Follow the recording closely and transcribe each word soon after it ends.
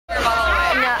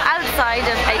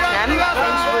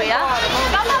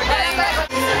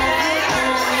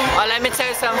tell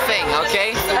you something,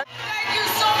 okay? Thank you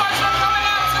so much for coming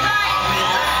out tonight.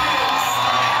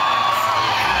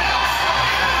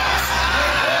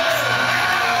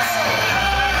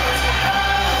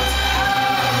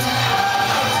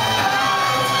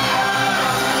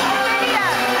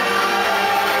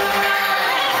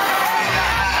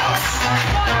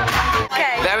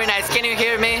 Okay. Very nice. Can you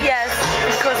hear me? Yes,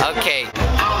 of course. Okay.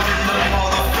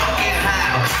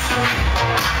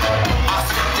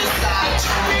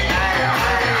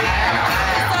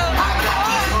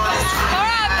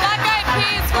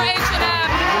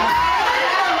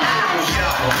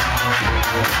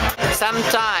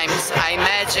 Sometimes I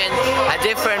imagine a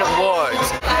different word.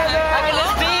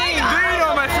 Do you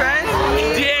know my friend?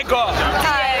 Diego.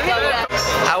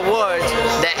 A word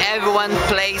that everyone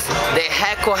plays the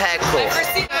heko heko.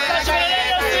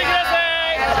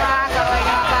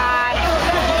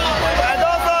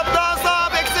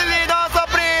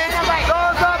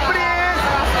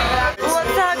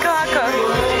 What's that, Heko?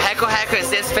 Heko heko is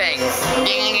this thing.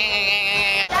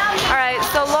 Alright,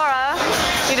 so Laura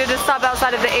needed to stop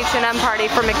outside of the H&M party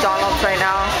for McDonald's right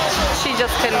now. She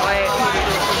just couldn't wait.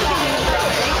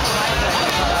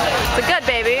 It's a good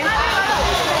baby.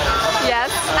 Yes?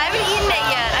 I haven't eaten it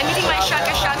yet. I'm eating my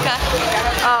shaka shaka.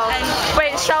 Oh,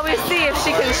 wait, shall we see if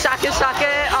she can shaka shaka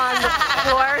it on the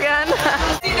floor again?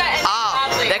 Oh,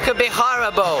 that could be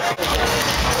horrible.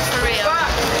 For real.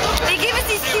 They gave us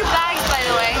these cute bags, by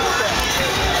the way.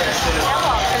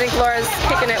 I think Laura's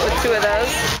kicking it with 2 of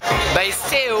those. But it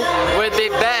still would be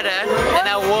better than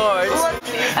a word.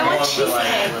 I want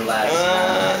cheesecake.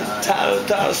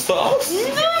 Tartar sauce?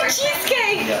 No,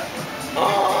 cheesecake!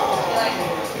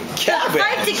 Cabbage.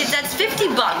 Flight ticket, that's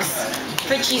 $50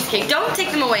 for cheesecake. Don't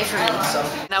take them away from me.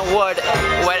 A word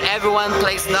where everyone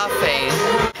plays nothing.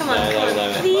 Come on,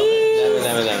 Please.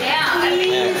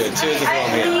 Choose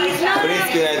from here. Please,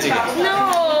 could I No.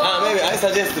 maybe I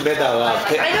suggest better one.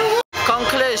 I don't want.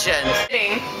 Conclusion.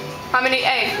 How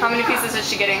many pieces is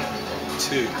she getting?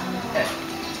 2.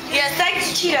 Yes,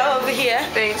 thanks, Cheeto over here.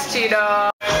 Thanks, Cheeto.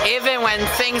 Even when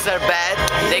things are bad,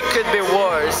 they could be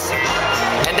worse.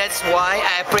 And that's why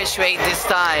I appreciate this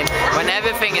time when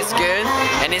everything is good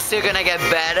and it's still gonna get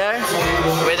better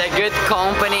with a good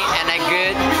company and a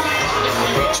good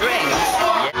drink.